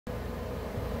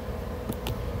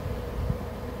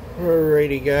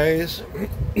Alrighty guys,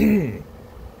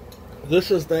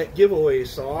 this is that giveaway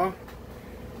saw.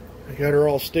 I got her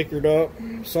all stickered up,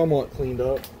 somewhat cleaned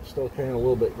up, still kind of a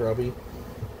little bit grubby.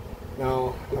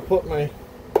 Now I put my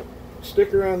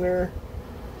sticker on there,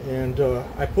 and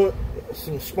I put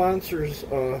some sponsors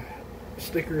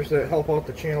stickers that help out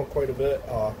the channel quite a bit.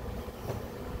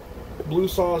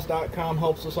 Bluesaws.com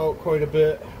helps us out quite a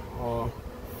bit. In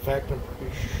fact, I'm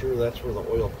pretty sure that's where the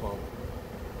oil pump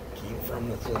came from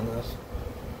that's in this.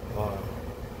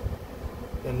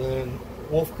 And then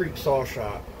Wolf Creek Saw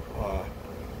Shop.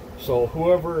 So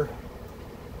whoever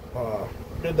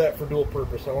did that for dual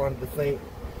purpose, I wanted to thank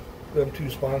them two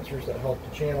sponsors that helped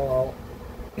the channel out.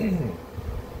 I'm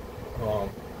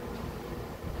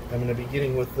going to be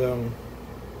getting with them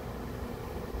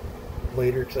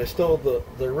later, because I still,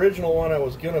 the original one I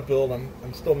was going to build,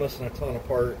 I'm still missing a ton of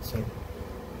parts. And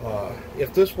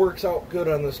if this works out good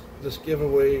on this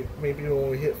giveaway, maybe when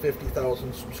we hit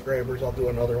 50,000 subscribers, I'll do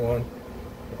another one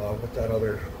with that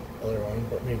other one.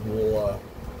 But maybe we'll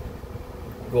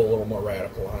go a little more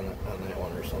radical on that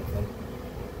one or something.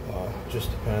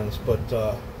 Just depends. But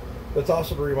it's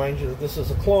also to remind you that this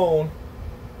is a clone,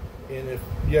 and if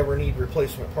you ever need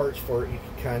replacement parts for it, you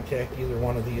can contact either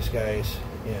one of these guys,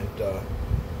 and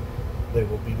they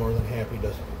will be more than happy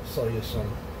to sell you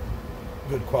some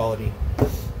good quality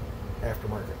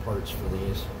aftermarket parts for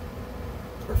these,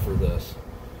 or for this.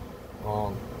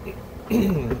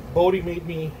 Bodie made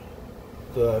me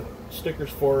the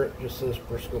stickers for it. Just says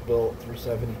Briscoe built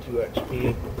 372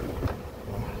 XP.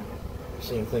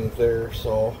 Same thing there,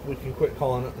 so we can quit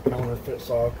calling it the counterfeit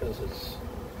saw, because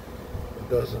it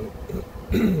doesn't,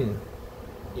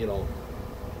 you know,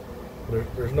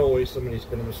 there's no way somebody's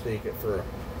going to mistake it for a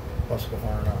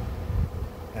Husqvarna,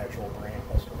 actual brand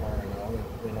Husqvarna. Now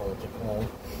they know it's a clone.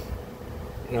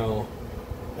 Now,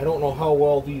 I don't know how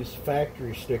well these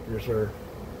factory stickers are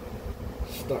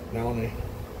stuck down. I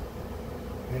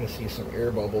kind of see some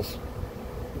air bubbles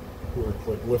who are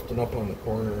like lifting up on the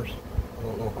corners. I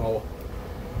don't know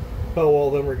how well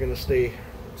them are going to stay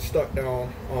stuck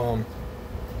down.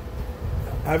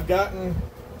 I've gotten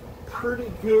pretty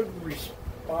good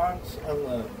response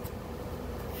on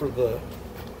for the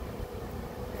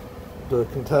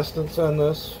contestants on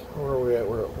this. Where are we at?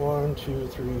 We're at 1, 2,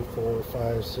 3, 4,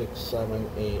 5, 6, 7,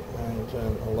 8, 9,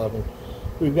 10, 11.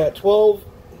 We've got 12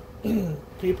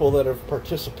 people that have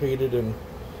participated in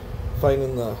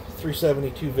finding the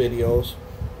 372 videos.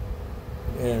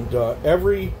 And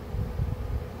every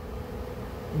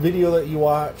video that you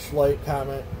watch, like,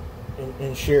 comment,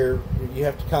 and share, you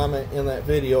have to comment in that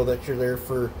video that you're there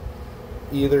for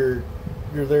either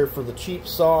you're there for the cheap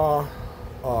saw,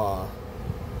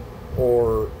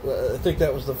 or I think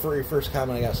that was the very first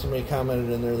comment I got. Somebody commented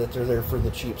in there that they're there for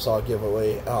the cheap saw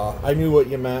giveaway. I knew what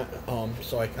you meant,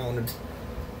 so I counted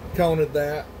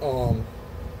that.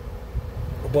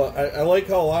 But I like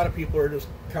how a lot of people are just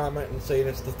commenting and saying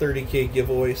it's the 30K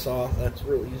giveaway saw. That's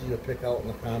real easy to pick out in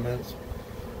the comments.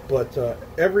 But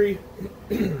every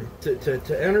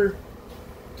to enter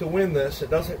to win this, it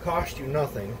doesn't cost you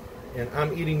nothing, and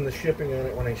I'm eating the shipping on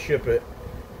it when I ship it.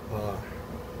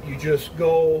 You just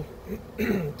go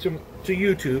to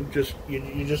YouTube.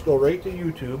 You just go right to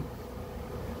YouTube.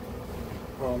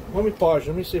 Let me pause.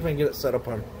 Let me see if I can get it set up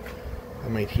on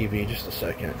my TV. Just a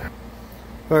second.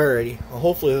 Alrighty. Well,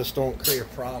 hopefully this don't create a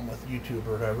problem with YouTube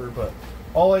or whatever. But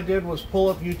all I did was pull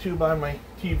up YouTube on my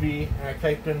TV, and I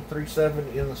typed in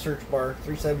 370 in the search bar,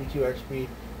 372 XP,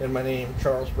 and my name,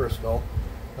 Charles Briscoe,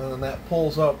 and then that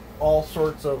pulls up all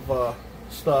sorts of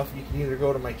stuff. You can either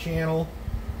go to my channel.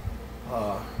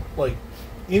 Like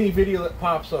any video that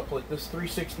pops up, like this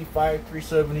 365,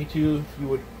 372, you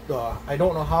would, I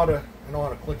know how to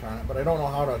click on it, but I don't know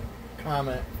how to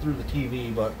comment through the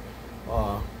TV, but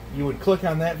you would click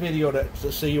on that video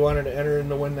to say you wanted to enter in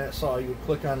to win that saw. You would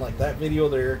click on like that video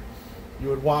there, you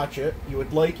would watch it, you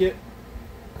would like it,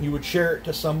 you would share it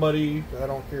to somebody. I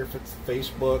don't care if it's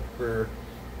Facebook or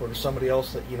to somebody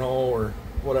else that you know or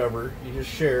whatever. You just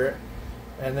share it.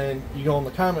 And then you go in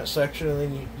the comment section, and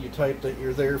then you type that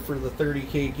you're there for the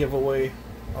 30K giveaway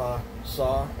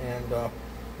saw, and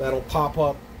that'll pop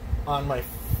up on my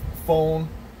phone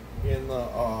in the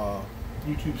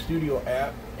YouTube Studio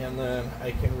app, and then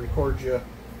I can record you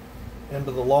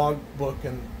into the log book.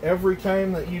 And every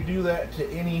time that you do that to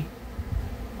any,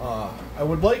 I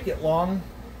would like it long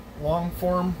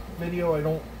form video. I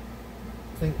don't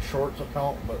think shorts will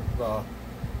count, but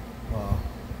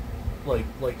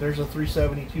like there's a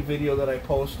 372 video that I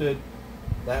posted.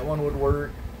 That one would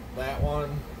work. That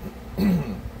one.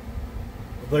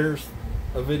 There's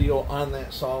a video on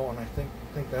that saw, and I think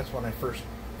that's when I first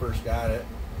got it.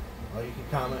 You can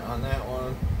comment on that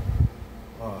one.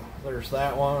 There's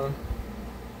that one.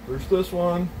 There's this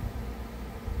one.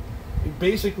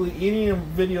 Basically, any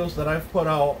videos that I've put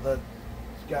out that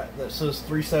says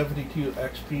 372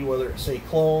 XP, whether it say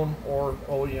clone or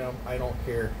OEM, I don't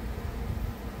care.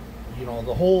 You know,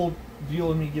 the whole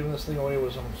deal of me giving this thing away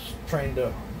was I'm trying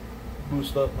to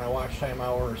boost up my watch time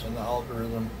hours and the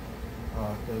algorithm,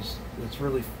 because it's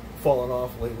really fallen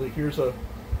off lately. Here's that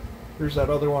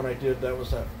other one I did. That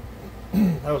was that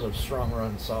was a strong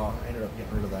run saw. I ended up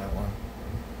getting rid of that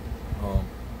one.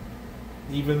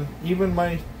 Even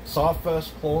my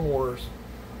Sawfest Clone Wars.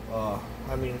 I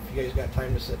mean, if you guys got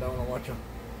time to sit down and watch a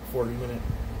 40-minute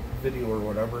video or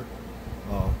whatever,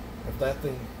 if that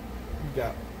thing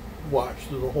got watched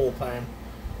through the whole time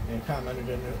and commented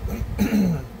in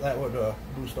it, that would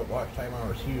boost up watch time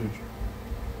hours huge.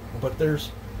 But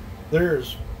there's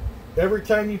every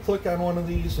time you click on one of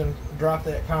these and drop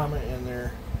that comment in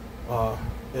there,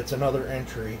 it's another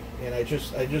entry. And I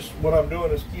just what I'm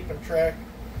doing is keeping track.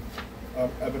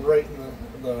 I've been writing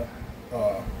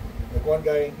like one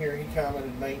guy in here, he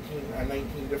commented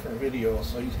 19 different videos,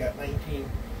 so he's got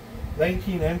 19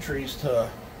 entries to,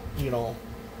 you know,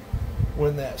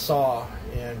 win that saw.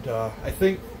 And I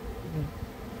think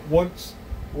once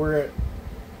we're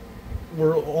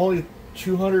only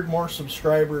 200 more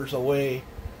subscribers away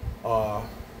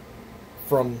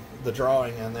from the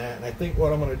drawing on that. And I think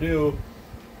what I'm going to do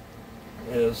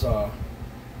is, well,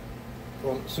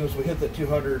 as soon as we hit the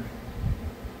 200,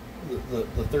 the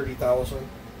 30,000,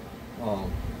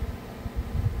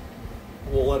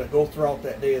 we'll let it go throughout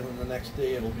that day, and then the next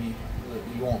day it'll be,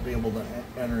 you won't be able to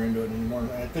enter into it anymore.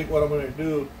 And I think what I'm going to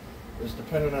do is,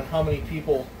 depending on how many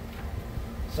people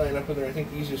sign up in there, I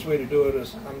think the easiest way to do it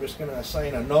is I'm just going to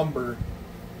assign a number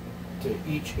to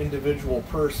each individual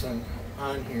person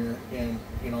on here, and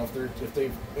you know, if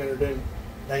they've entered in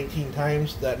 19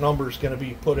 times, that number is going to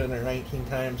be put in there 19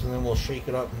 times, and then we'll shake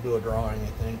it up and do a drawing,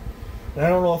 I think. And I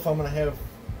don't know if I'm going to have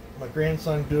my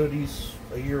grandson do it. He's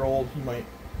a year old. He might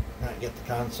not get the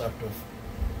concept of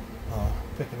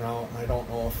picking out, and I don't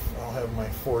know if I'll have my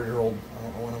 4-year-old. I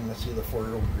don't know when I'm going to see the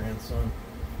 4-year-old grandson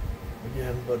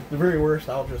again, but at the very worst,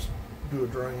 I'll just do a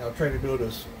drawing. I'll try to do it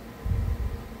as,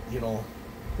 you know,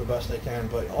 the best I can.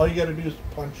 But all you got to do is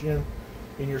punch in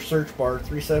your search bar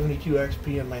 372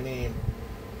 XP and my name,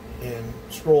 and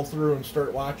scroll through and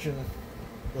start watching.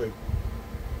 Like,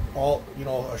 all, you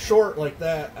know, a short like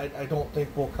that, I don't think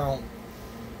we'll count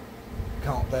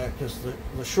that, because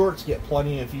the shorts get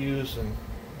plenty of views and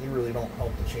they really don't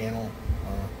help the channel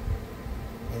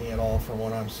any at all, from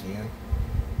what I'm seeing.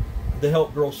 They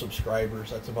help grow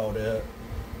subscribers, that's about it.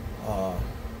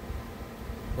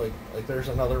 Like there's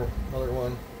another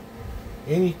one,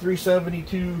 any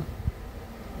 372, and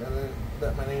then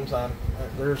that my name's on.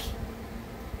 There's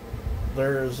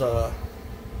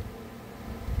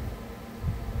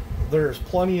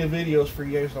plenty of videos for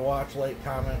you guys to watch, like,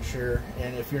 comment, share.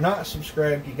 And if you're not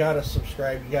subscribed, you gotta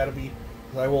subscribe. You gotta be,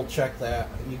 I will check that.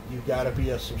 You gotta be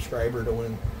a subscriber to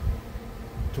win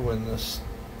this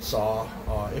saw.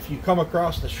 If you come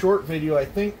across the short video, I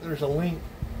think there's a link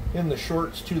in the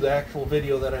shorts to the actual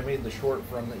video that I made the short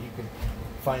from, that you can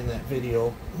find that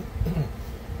video.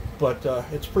 But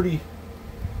it's pretty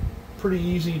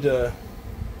easy to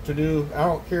do. I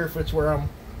don't care if it's where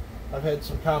I've had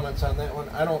some comments on that one.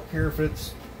 I don't care if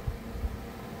it's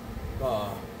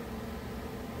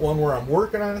one where I'm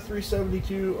working on a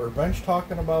 372 or bench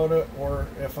talking about it, or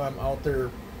if I'm out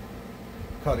there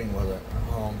cutting with it.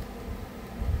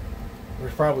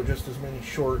 There's probably just as many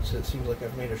shorts. It seems like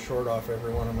I've made a short off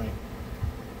every one of my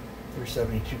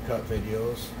 372 cut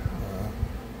videos.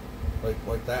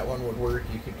 Like that one would work.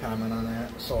 You could comment on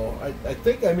that. So I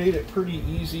think I made it pretty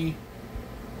easy.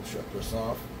 We'll shut this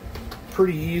off.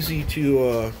 Pretty easy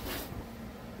to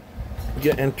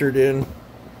get entered in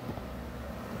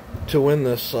to win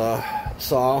this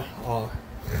saw.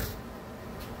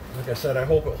 Like I said, I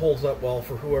hope it holds up well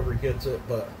for whoever gets it,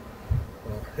 but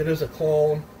it is a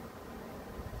clone.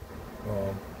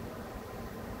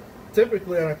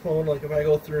 Typically on a clone, like if I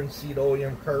go through and see the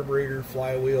OEM carburetor,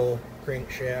 flywheel,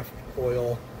 crankshaft,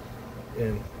 coil,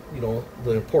 and you know,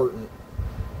 the important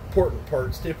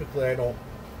parts, typically I don't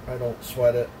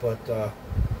sweat it, but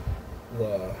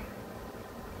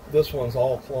this one's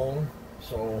all clone,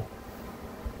 so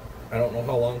I don't know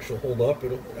how long she'll hold up.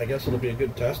 I guess it'll be a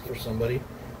good test for somebody,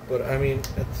 but I mean,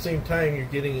 at the same time, you're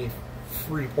getting a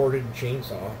free ported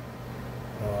chainsaw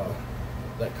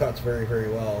that cuts very, very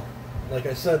well. Like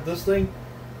I said, this thing,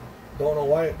 don't know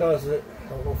why it does it. I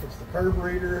don't know if it's the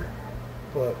carburetor,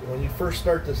 but when you first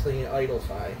start this thing, it idles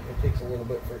high. It takes a little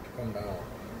bit for it to come down.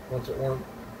 Once it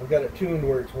I've got it tuned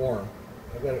where it's warm.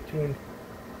 I've got it tuned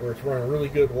where it's running really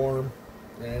good warm,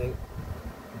 and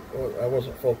I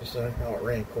wasn't focusing on how it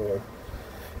ran cold.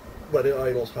 But it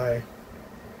idles high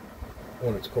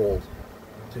when it's cold.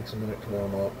 It takes a minute to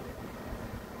warm up.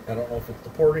 I don't know if it's the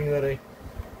porting that I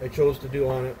chose to do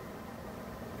on it,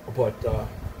 but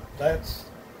that's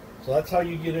how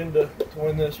you get into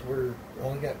win this. We're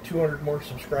only got 200 more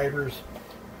subscribers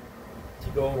to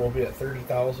go, and we'll be at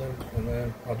 30,000, and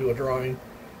then I'll do a drawing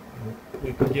and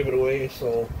we can give it away.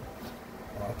 So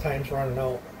time's running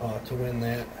out to win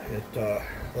that. It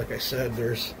like I said,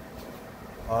 there's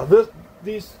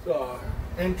these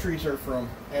entries are from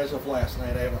as of last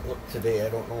night. I haven't looked today. I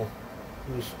don't know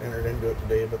who's entered into it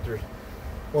today, but there's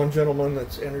one gentleman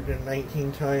that's entered in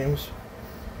 19 times.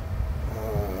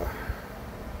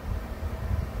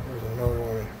 There's another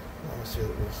one, I want to see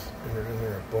that was entered in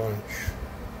there a bunch.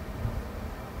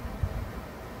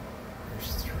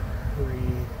 There's 3.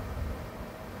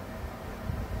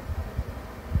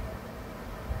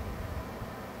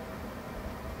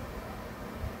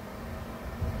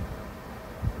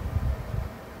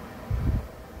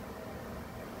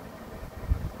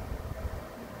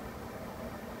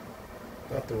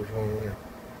 I thought there was one in there.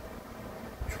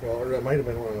 12, or that might have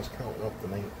been when I was counting up the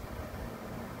night.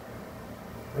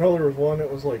 I know there was one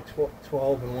that was like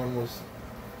 12 and one was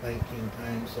 19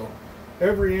 times. So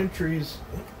every entry's,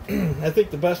 I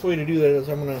think the best way to do that is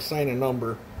I'm going to assign a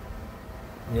number.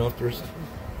 You know, if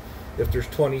there's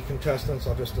 20 contestants,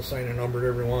 I'll just assign a number to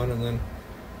everyone, and then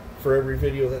for every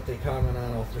video that they comment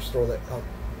on, I'll just throw that out.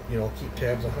 You know, keep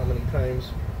tabs on how many times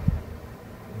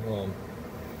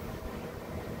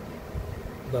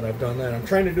that I've done that. I'm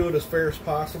trying to do it as fair as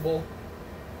possible.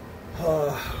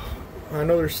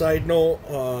 Another side note,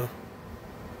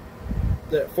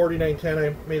 that 4910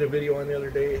 I made a video on the other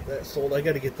day that sold. I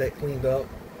got to get that cleaned up.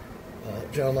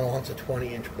 Gentleman wants a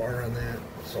 20-inch bar on that,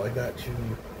 so I got to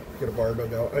get a bar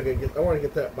dug out. I want to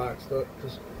get that boxed up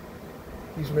because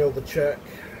he's mailed the check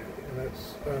and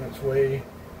that's on its way.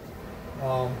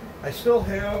 I still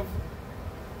have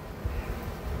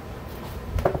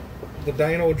the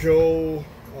Dino Joe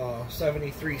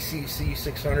 73cc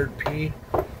 600p.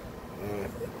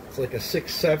 It's like a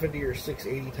 670 or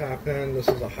 680 top end. This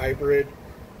is a hybrid.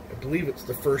 I believe it's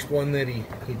the first one that he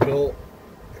built.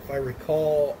 If I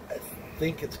recall, I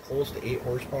think it's close to 8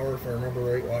 horsepower if I remember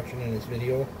right watching in his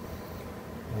video.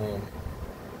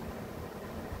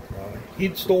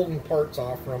 He'd stolen parts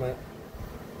off from it,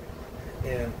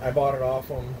 and I bought it off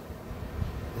him.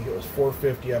 I think it was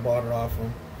 $450. I bought it off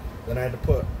him. Then I had to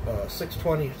put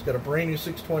 620. It's got a brand new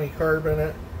 620 carb in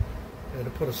it. I had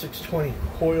to put a 620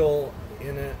 coil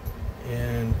in it,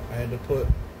 and I had to put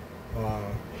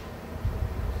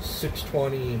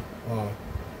 620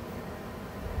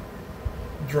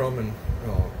 drum and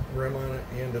rim on it,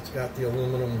 and it's got the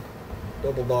aluminum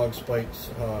double dog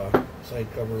spikes side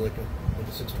cover like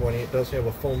a 620. It does have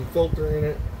a foam filter in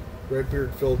it,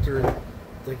 Redbeard filter. I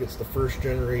think it's the first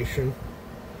generation,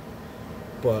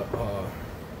 but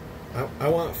I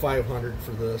want 500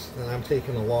 for this, and I'm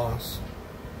taking a loss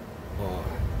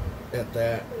at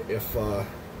that. If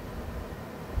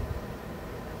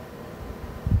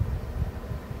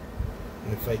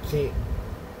I can't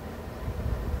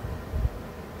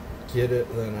get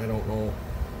it, then I don't know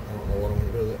what I'm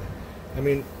gonna do with it. I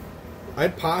mean,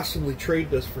 I'd possibly trade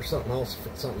this for something else if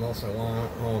it's something else I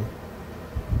want.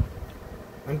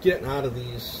 I'm getting out of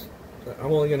these.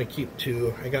 I'm only going to keep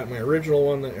 2. I got my original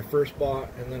one that I first bought,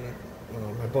 and then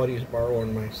my buddy's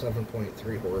borrowing my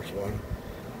 7.3 horse one.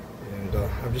 And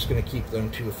I'm just going to keep them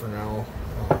 2 for now.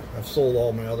 I've sold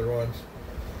all my other ones.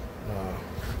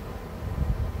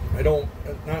 I'm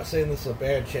not saying this is a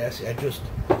bad chassis. I just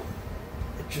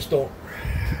don't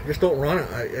run it.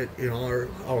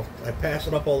 I pass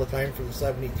it up all the time for the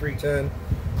 7310,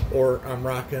 or I'm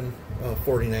rocking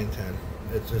 4910.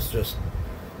 It's just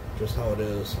how it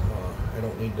is. I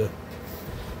don't need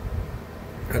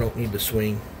to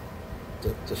swing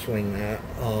to swing that.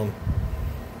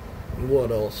 What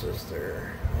else is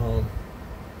there?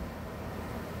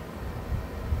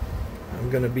 I'm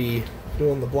gonna be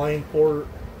doing the blind port.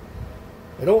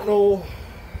 I don't know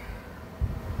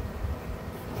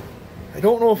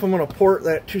if I'm gonna port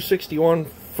that 261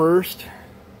 first,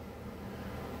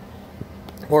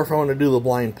 or if I want to do the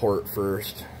blind port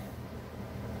first.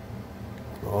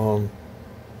 I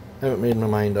haven't made my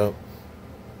mind up.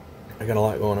 I got a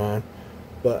lot going on,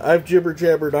 but I've jibber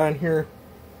jabbered on here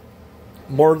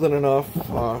more than enough.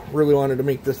 Really wanted to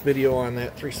make this video on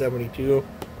that 372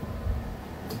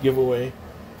 giveaway.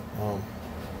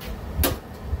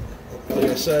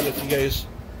 Like I said, if you guys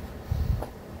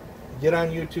get on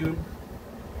YouTube,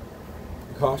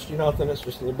 cost you nothing. It's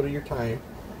just a little bit of your time.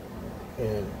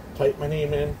 And type my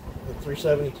name in at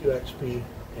 372XP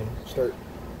and start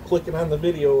clicking on the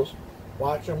videos.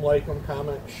 Watch them, like them,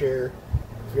 comment, share.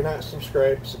 If you're not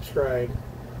subscribed, subscribe.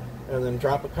 And then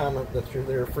drop a comment that you're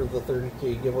there for the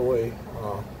 30K giveaway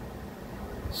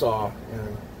saw.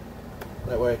 And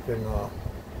that way I can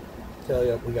tell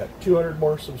you we got 200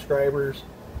 more subscribers.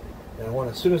 And I want,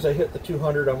 as soon as I hit the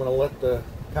 200, I'm going to let the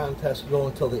contest go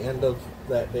until the end of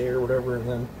that day or whatever.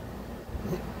 And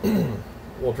then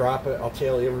we'll drop it. I'll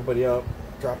tally everybody up,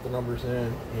 drop the numbers in,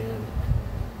 and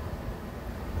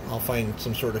I'll find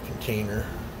some sort of container.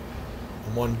 A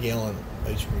 1 gallon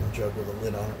ice cream jug with a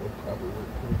lid on it would probably work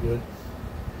pretty good.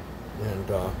 And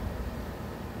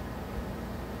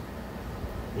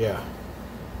yeah,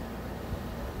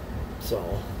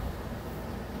 so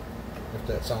if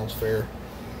that sounds fair,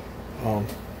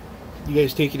 you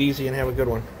guys take it easy and have a good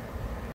one.